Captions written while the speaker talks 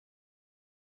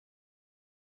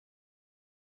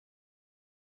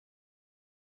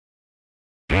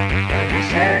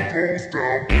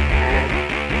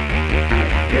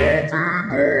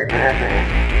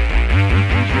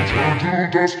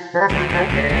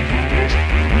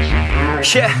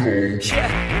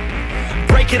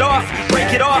Break it off,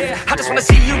 break it off. I just wanna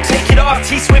see you take it off.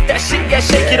 T-Swift, that shit, yeah,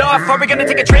 shake it off. Are we gonna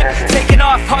take a trip? Taking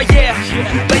off, oh yeah.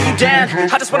 Lay you down,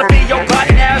 I just wanna be your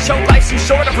body now. Your life's too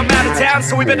short, I'm from out of town,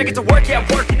 so we better get to work, yeah,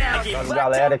 working out. Salve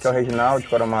galera, aqui é o Reginaldo de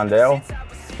Cormandel.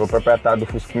 Sou proprietário do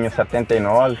Fusquinha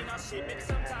 79.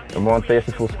 Eu montei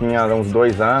esse Fusquinha há uns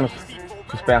 2 anos.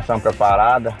 Suspensão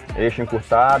preparada, eixo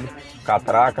encurtado,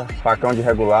 catraca, facão de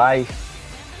regulagem.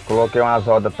 Coloquei umas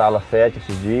rodas Tala 7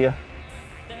 esses dias.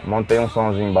 Montei um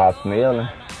somzinho embaixo nele,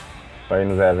 né? Pra ir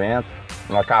nos eventos.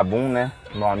 No Kboom, né?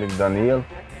 Meu amigo Danilo.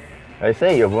 É isso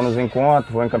aí, eu vou nos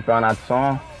encontros, vou em campeonato de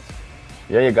som.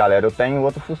 E aí galera, eu tenho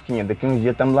outro Fusquinha. Daqui uns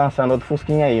dias estamos lançando outro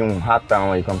Fusquinha aí, um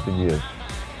ratão aí, como se diz.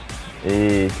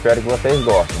 E espero que vocês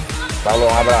gostem.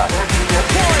 Falou, um abraço.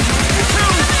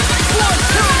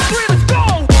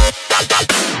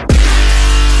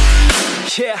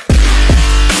 Yeah.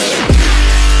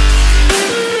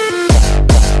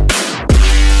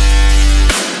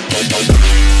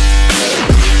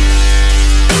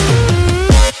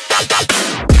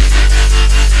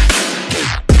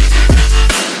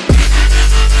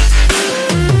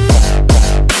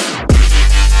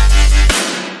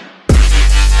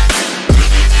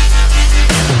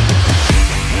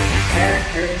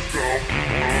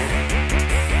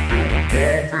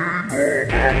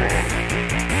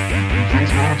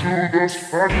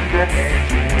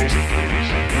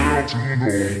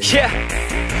 Yeah,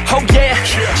 oh yeah,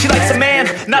 she likes a man,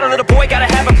 not a little boy, gotta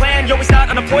have a plan. Yo, he's not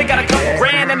unemployed, got a couple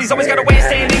grand, and he's always got a way of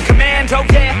staying in command. Oh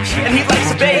yeah, and he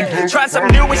likes a babe, trying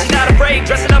something new and she's not afraid.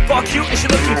 Dressing up all cute and she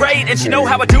looking great, and she know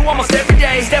how I do almost every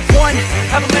day. Step 1,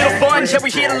 have a little fun, yeah,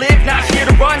 we're here to live, not here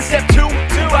to run. Step 2,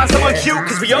 find someone cute,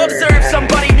 cause we all deserve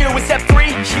somebody new. And step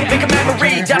 3, make a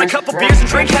memory, down a couple beers and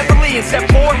drink heavily. And step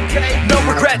 4, no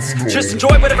regrets, just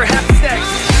enjoy whatever happens next.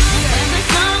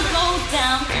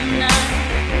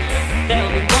 There'll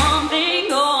be one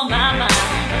thing on my mind.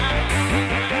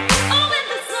 Oh, when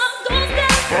the sun goes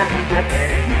down.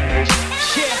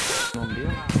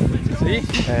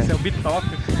 Esse é o Bitok.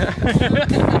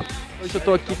 Hoje eu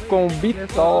tô aqui com o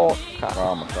Bitok.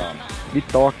 Calma.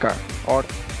 Bitoca. Ó,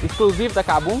 exclusivo da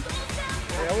Kboom.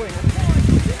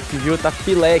 Você viu, tá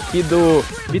filé aqui do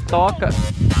Bitoca.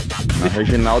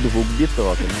 Reginaldo vulgo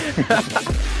Bitoca, né?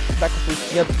 Tá com a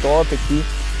fusquinha top aqui.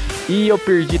 E eu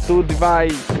perdi tudo e vai.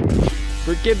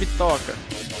 Por que Bitoca?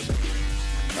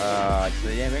 Isso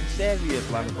aí é bem de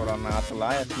serviço lá no Coronato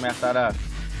lá. Eles começaram a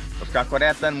ficar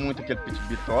coretando muito aquele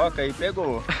Bitoca e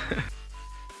pegou.